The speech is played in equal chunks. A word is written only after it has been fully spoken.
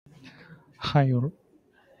Hi all.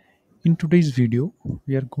 In today's video,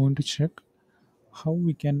 we are going to check how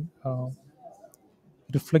we can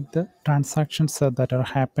reflect the transactions that are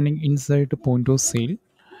happening inside the point of sale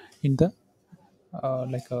in the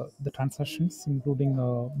transactions including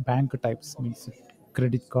bank types, means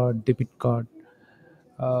credit card, debit card,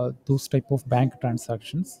 those type of bank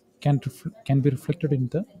transactions can be reflected in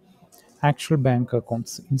the actual bank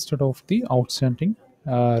accounts instead of the outstanding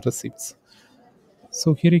receipts.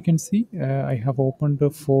 So here you can see I have opened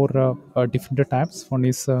four different tabs. One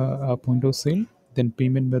is point of sale, then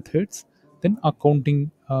payment methods, then accounting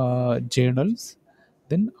journals,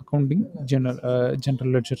 then accounting general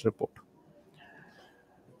ledger report.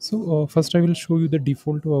 So first I will show you the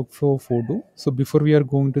default workflow of Odoo. So before we are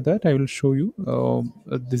going to that, I will show you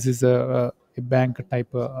this is a bank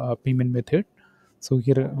type payment method. So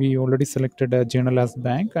here we already selected a journal as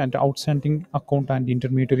bank, and outstanding account and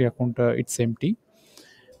intermediary account, it's empty.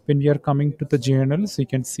 When we are coming to the journals, you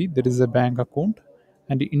can see there is a bank account,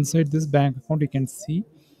 and inside this bank account you can see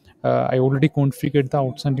I already configured the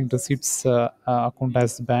outstanding receipts account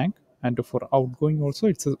as bank, and for outgoing also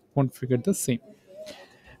it's configured the same.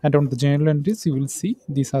 And on the journal entries you will see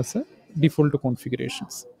these are the default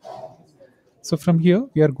configurations. So from here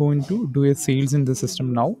we are going to do a sales in the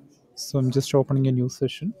system now. So I'm just opening a new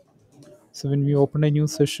session. So when we open a new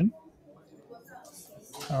session,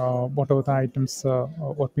 whatever the items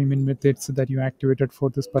or payment methods that you activated for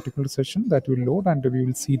this particular session, that will load, and we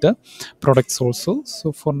will see the products also.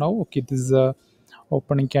 So for now, okay, this is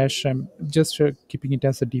opening cash. I'm just keeping it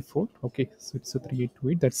as a default. Okay, so it's a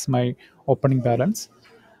 3828. That's my opening balance.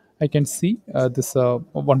 I can see this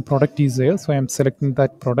one product is there, so I'm selecting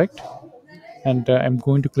that product, and I'm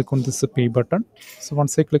going to click on this pay button. So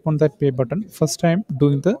once I click on that pay button, first I'm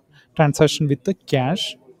doing the transaction with the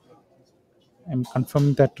cash. I'm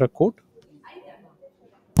confirming that record.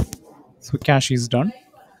 So cash is done.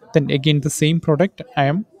 Then again the same product I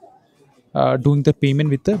am doing the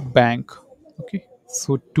payment with the bank. Okay,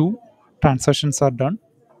 so two transactions are done.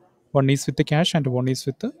 One is with the cash and one is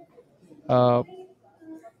with the uh,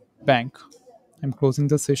 bank. I'm closing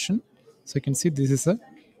the session. So you can see this is a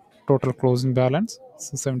total closing balance,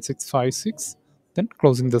 so 7656. Then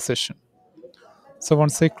closing the session. So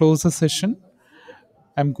once I close the session,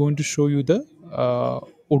 I'm going to show you the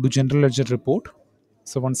Odoo General Ledger report.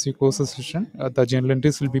 So once you close the session, the journal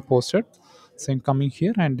entries will be posted. So I'm coming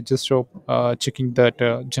here and just checking that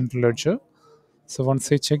General Ledger. So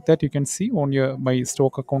once I check that, you can see on your my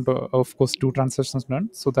stock account, of course, two transactions done.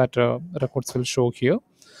 So that records will show here.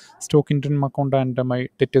 Stock interim account and my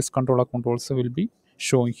debtors control account also will be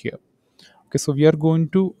showing here. Okay, so we are going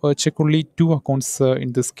to check only two accounts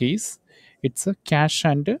in this case. It's a cash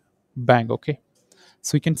and a bank. Okay,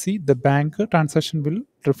 so you can see the bank transaction will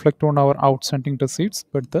reflect on our outstanding receipts,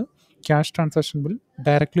 but the cash transaction will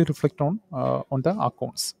directly reflect on the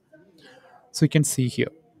accounts. So you can see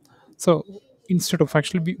here. So instead of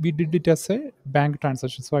actually we did it as a bank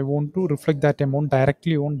transaction. So I want to reflect that amount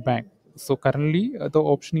directly on bank. So currently the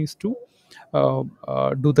option is to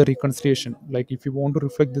do the reconciliation. Like if you want to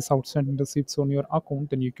reflect this outstanding receipts on your account,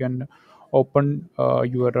 then you can open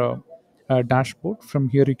your dashboard. From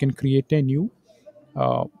here you can create a new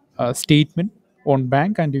uh, statement on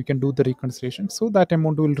bank, and you can do the reconciliation, so that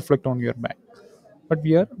amount will reflect on your bank. But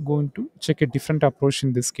we are going to check a different approach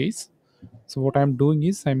in this case. So what I'm doing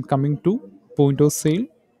is I'm coming to point of sale,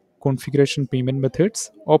 configuration, payment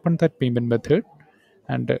methods, open that payment method,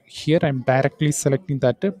 and here I'm directly selecting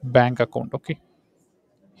that bank account. Okay,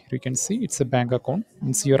 here you can see it's a bank account,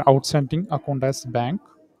 means your outstanding account as bank.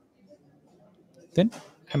 Then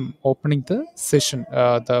I'm opening the session,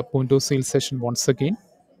 the point of sale session once again.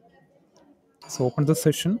 So open the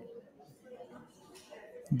session.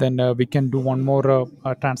 Then we can do one more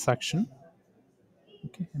transaction.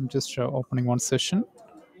 Okay, I'm just opening one session,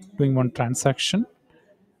 doing one transaction.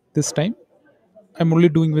 This time I'm only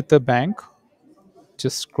doing with the bank.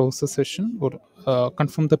 Just close the session, or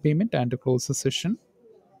confirm the payment and close the session.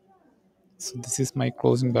 So this is my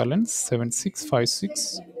closing balance,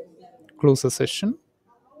 7656. Close the session.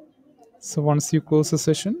 So once you close the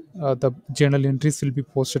session, the journal entries will be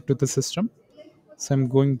posted to the system. So I'm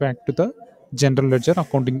going back to the general ledger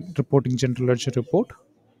accounting reporting, general ledger report.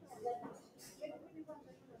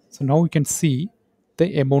 So now you can see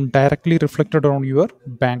the amount directly reflected on your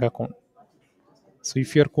bank account. So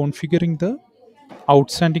if you are configuring the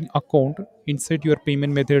outstanding account inside your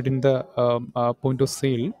payment method in the point of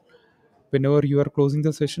sale, whenever you are closing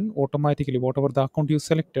the session, automatically whatever the account you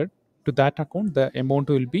selected, to that account the amount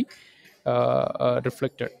will be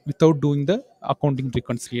reflected without doing the accounting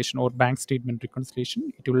reconciliation or bank statement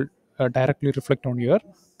reconciliation. It will directly reflect on your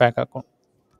bank account.